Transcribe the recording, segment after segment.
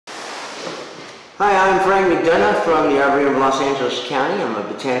Hi, I'm Frank McDonough from the Arboretum of Los Angeles County. I'm a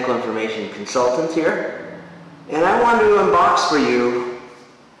botanical information consultant here. And I wanted to unbox for you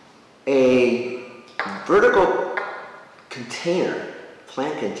a vertical container,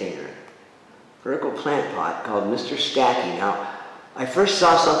 vertical plant pot called Mr. Stacky. Now, I first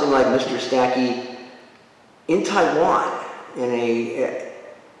saw something like Mr. Stacky in Taiwan in a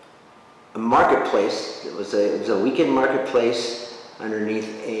marketplace. It was a weekend marketplace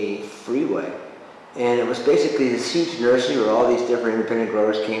underneath a freeway. And it was basically this huge nursery where all these different independent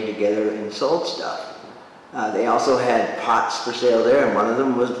growers came together and sold stuff. They also had pots for sale there, and one of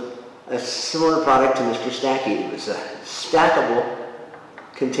them was a similar product to Mr. Stacky. It was a stackable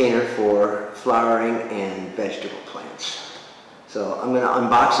container for flowering and vegetable plants. So I'm going to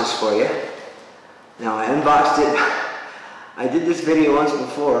unbox this for you. Now I unboxed it. I did this video once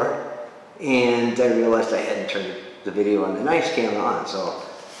before, and I realized I hadn't turned the video on the nice camera on. So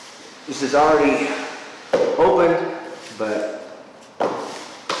this is already open, but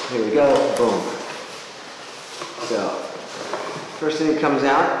here we go, boom. So, first thing that comes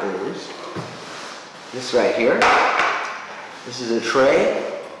out is this right here. This is a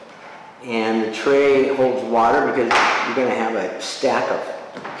tray, and the tray holds water because you're going to have a stack of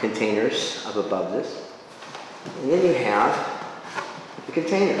containers up above this. And then you have the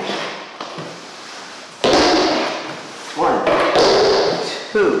containers. 1,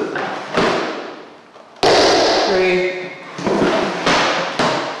 2, 3,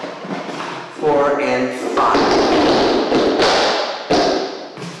 4, and 5.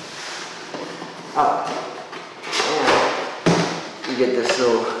 Oh, and you get this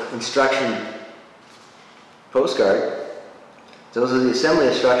little instruction postcard. Those are the assembly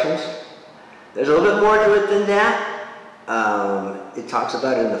instructions. There's a little bit more to it than that. It talks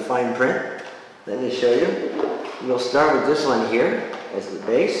about it in the fine print. Let me show you. We'll start with this one here as the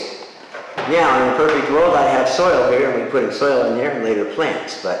base. Now, in a perfect world, I'd have soil here, and we put soil in there and later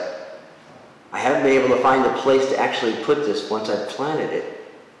plants, but I haven't been able to find a place to actually put this once I've planted it,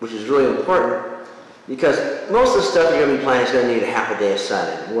 which is really important because most of the stuff you're going to be planting is going to need a half a day of sun.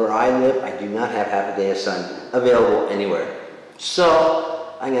 And where I live, I do not have half a day of sun available anywhere.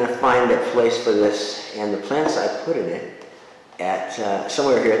 So I'm going to find a place for this and the plants I put in it at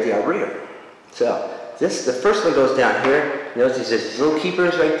somewhere here at the Arboretum. So the first one goes down here. Notice these little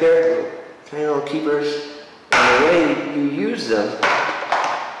keepers right there, tiny little keepers. And the way you use them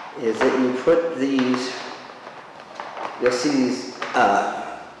is that you put these, you'll see these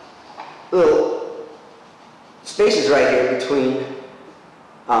little spaces right here between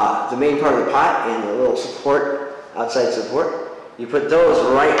the main part of the pot and the little support, outside support. You put those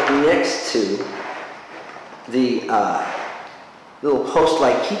right next to the little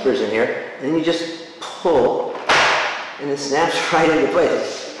post-like keepers in here, and then you just pull, and it snaps right into place.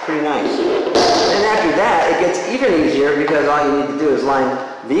 It's pretty nice. And after that, it gets even easier because all you need to do is line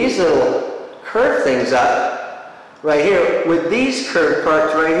these little curved things up right here with these curved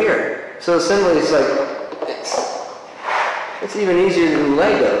parts right here. So assembly is like, it's even easier than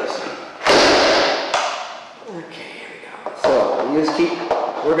Legos. Okay, here we go. So you just keep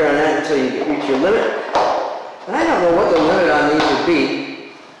working on that until you reach your limit. And I don't know what the limit on these would be.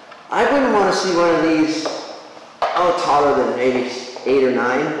 I wouldn't want to see one of these taller than maybe 8 or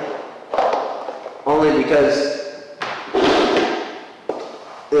 9, only because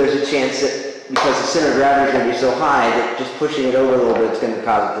there's a chance that because the center of gravity is going to be so high that just pushing it over a little bit is going to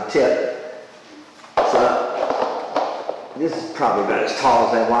cause it to tip. So this is probably about as tall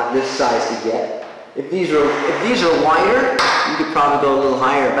as I want this size to get. If these are wider, you could probably go a little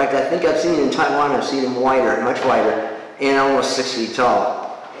higher. In fact, I think I've seen it in Taiwan. I've seen them wider, much wider, and almost 6 feet tall.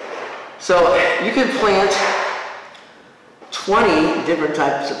 So you can plant 20 different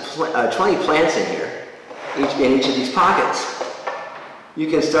types of 20 plants in here, in each of these pockets. You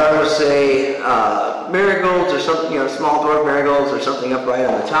can start with, say, marigolds or something, small dwarf marigolds or something up right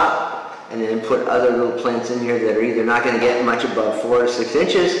on the top, and then put other little plants in here that are either not going to get much above 4 to 6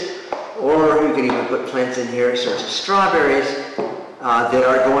 inches, or you can even put plants in here, such as strawberries, that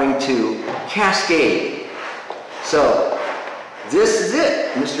are going to cascade. So this is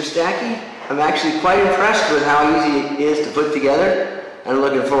it, Mr. Stacky. I'm actually quite impressed with how easy it is to put together. I'm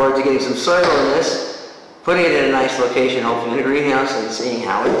looking forward to getting some soil in this, putting it in a nice location, hopefully in a greenhouse, and seeing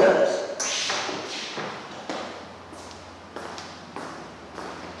how it does.